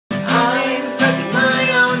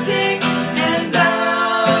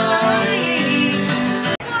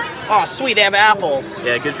Oh, sweet, they have apples.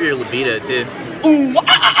 Yeah, good for your libido, too. Ooh,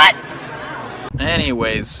 what?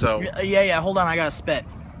 Anyways, so... Yeah, hold on, I gotta spit.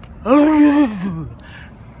 I'm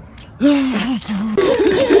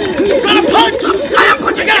gonna punch! I am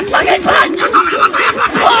punching! I gotta fucking punch!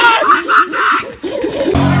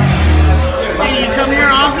 Hey, do you come here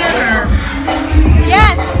often, or?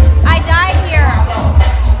 Yes, I die here.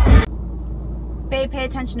 Babe, pay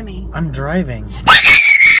attention to me. I'm driving.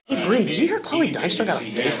 Hey, Bree, did you hear Chloe Dykstra got a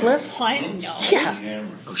facelift? What? No. Yeah.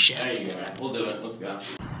 Oh, shit. We'll do it. Let's go.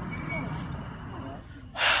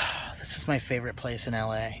 This is my favorite place in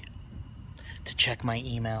LA. To check my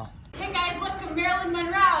email. Hey guys, look, I'm Marilyn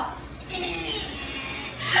Monroe.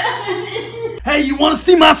 Hey, you wanna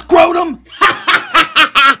see my scrotum?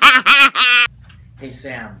 Hey,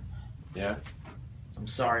 Sam. Yeah? I'm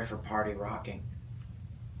sorry for party rocking.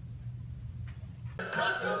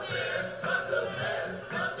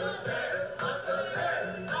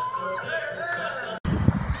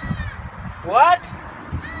 What?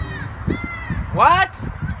 What?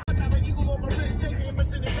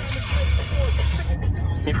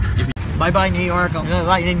 Bye-bye, New York. I'm gonna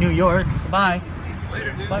invite you to New York. Bye.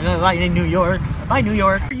 Later, dude. I'm gonna invite you to New York. Bye, New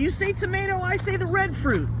York. You say tomato, I say the red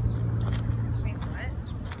fruit. Wait, what?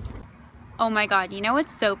 Oh my god, you know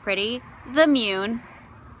what's so pretty? The Mune.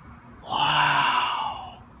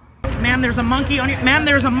 Wow. Ma'am, there's a monkey on your— Ma'am,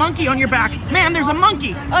 there's a monkey on your back. Ma'am, there's a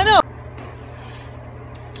monkey. I know.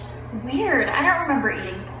 Weird, I don't remember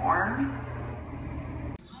eating porn.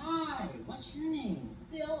 Hi, what's your name?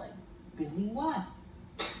 Billy. Billy what?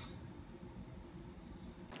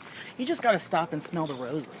 You just gotta stop and smell the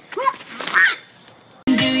roses.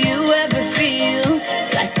 Do you ever feel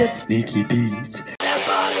like a sneaky beat? That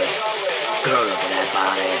body. Girl, look at that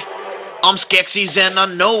body. I'm Skeksis and I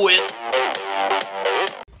know it.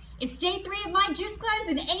 It's day 3 of my juice cleanse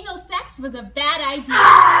and anal sex was a bad idea.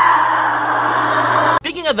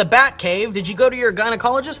 Speaking of the bat cave, did you go to your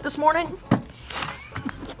gynecologist this morning?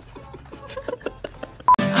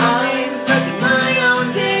 I'm sucking my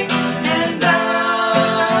own dick and dying.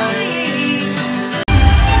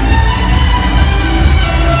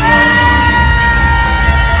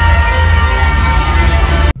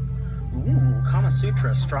 Ooh, Kama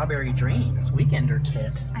Sutra, Strawberry Dreams, Weekender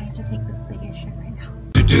Kit. I have to take the biggest shit right now.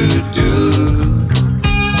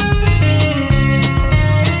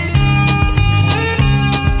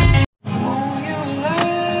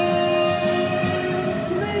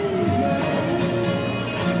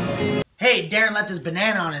 Hey, Darren left his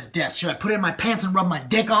banana on his desk. Should I put it in my pants and rub my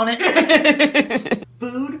dick on it?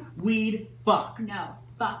 Food, weed, fuck. No,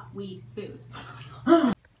 fuck, weed, food.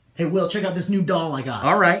 Hey, Will, check out this new doll I got.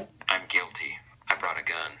 All right. I'm guilty. I brought a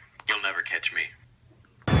gun. You'll never catch me.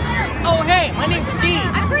 Oh, hey, my name's Steve.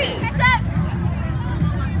 I'm free. Catch up.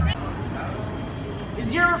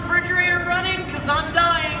 Is your refrigerator running? Cause I'm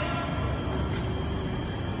dying.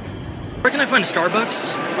 Where can I find a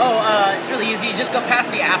Starbucks? Oh, it's really easy. You just go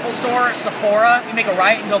past the Apple Store, Sephora, you make a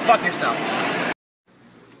right and go fuck yourself.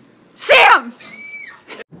 Sam!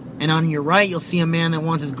 And on your right, you'll see a man that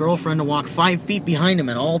wants his girlfriend to walk 5 feet behind him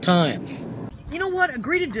at all times. You know what?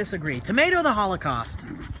 Agree to disagree. Tomato the Holocaust.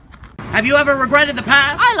 Have you ever regretted the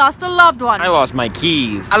past? I lost a loved one. I lost my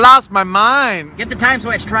keys. I lost my mind. Get the time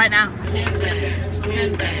switch. Try it now. 10 bands,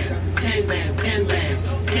 10 bands, 10 bands, 10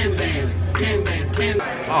 bands, 10 bands, 10 bands, 10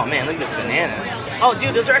 bands. Oh man, look at this banana. Oh,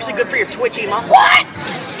 dude, those are actually good for your twitchy muscles. What?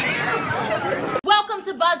 Welcome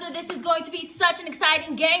to Buzzer. This is going to be such an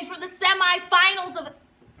exciting game for the semifinals of...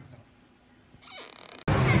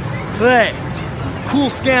 Hey, cool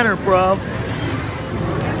scanner, bro.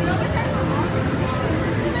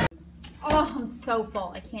 Oh, I'm so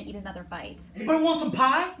full. I can't eat another bite. Anybody want some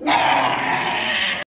pie?